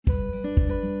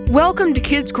Welcome to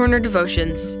Kids Corner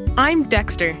Devotions. I'm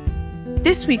Dexter.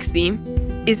 This week's theme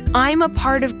is I'm a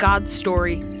part of God's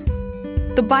story.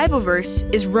 The Bible verse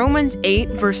is Romans 8,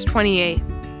 verse 28.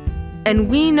 And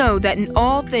we know that in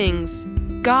all things,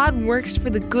 God works for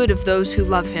the good of those who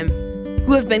love Him,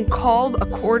 who have been called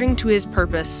according to His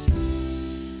purpose.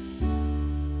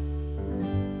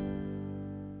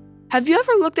 Have you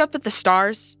ever looked up at the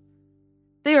stars?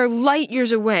 They are light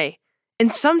years away,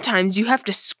 and sometimes you have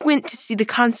to squint to see the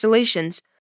constellations.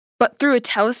 But through a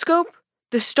telescope,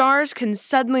 the stars can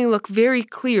suddenly look very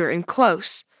clear and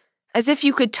close, as if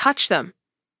you could touch them.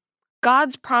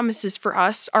 God's promises for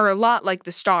us are a lot like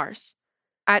the stars.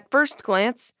 At first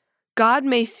glance, God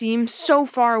may seem so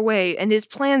far away and His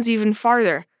plans even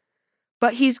farther,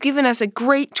 but He's given us a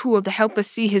great tool to help us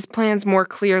see His plans more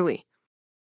clearly.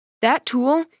 That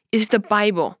tool is the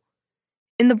Bible.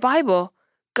 In the Bible,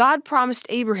 God promised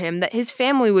Abraham that his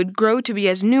family would grow to be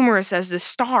as numerous as the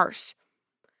stars.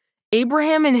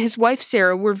 Abraham and his wife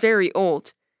Sarah were very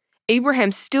old.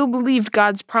 Abraham still believed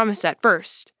God's promise at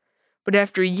first, but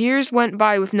after years went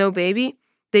by with no baby,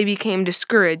 they became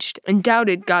discouraged and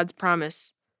doubted God's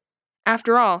promise.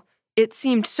 After all, it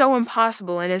seemed so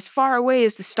impossible and as far away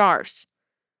as the stars.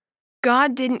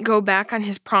 God didn't go back on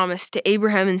His promise to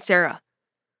Abraham and Sarah.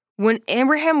 When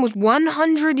Abraham was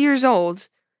 100 years old,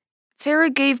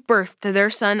 Sarah gave birth to their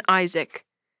son Isaac.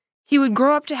 He would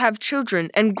grow up to have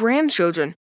children and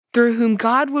grandchildren through whom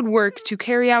God would work to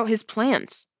carry out His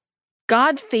plans.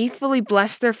 God faithfully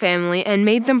blessed their family and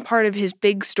made them part of His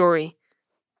big story.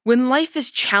 When life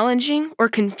is challenging or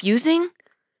confusing,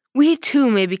 we too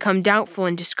may become doubtful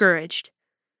and discouraged.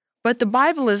 But the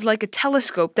Bible is like a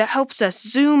telescope that helps us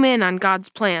zoom in on God's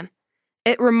plan.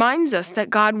 It reminds us that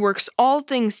God works all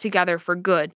things together for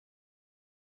good.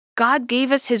 God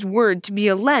gave us His Word to be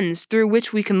a lens through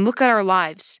which we can look at our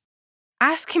lives.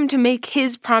 Ask Him to make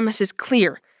His promises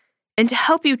clear and to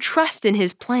help you trust in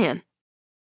His plan.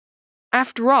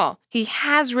 After all, He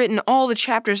has written all the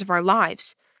chapters of our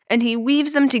lives, and He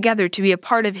weaves them together to be a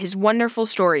part of His wonderful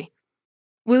story.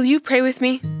 Will you pray with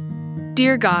me?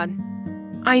 Dear God,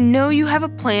 I know You have a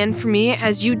plan for me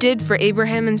as You did for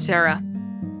Abraham and Sarah.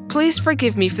 Please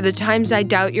forgive me for the times I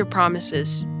doubt Your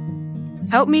promises.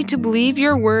 Help me to believe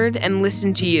Your word and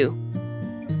listen to You.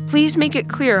 Please make it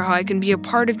clear how I can be a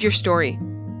part of Your story.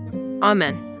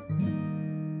 Amen.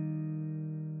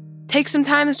 Take some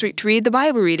time this week to read the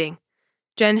Bible reading.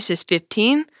 Genesis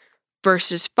 15,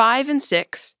 verses 5 and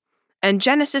 6, and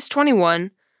Genesis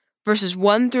 21, verses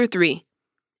 1 through 3,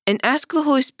 and ask the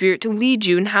Holy Spirit to lead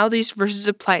you in how these verses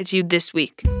apply to you this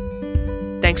week.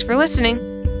 Thanks for listening.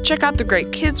 Check out the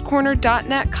great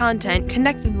kidscorner.net content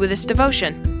connected with this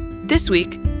devotion. This week,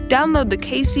 download the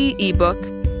KC ebook,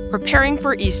 Preparing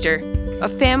for Easter, a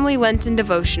family Lenten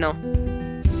devotional.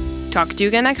 Talk to you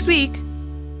again next week.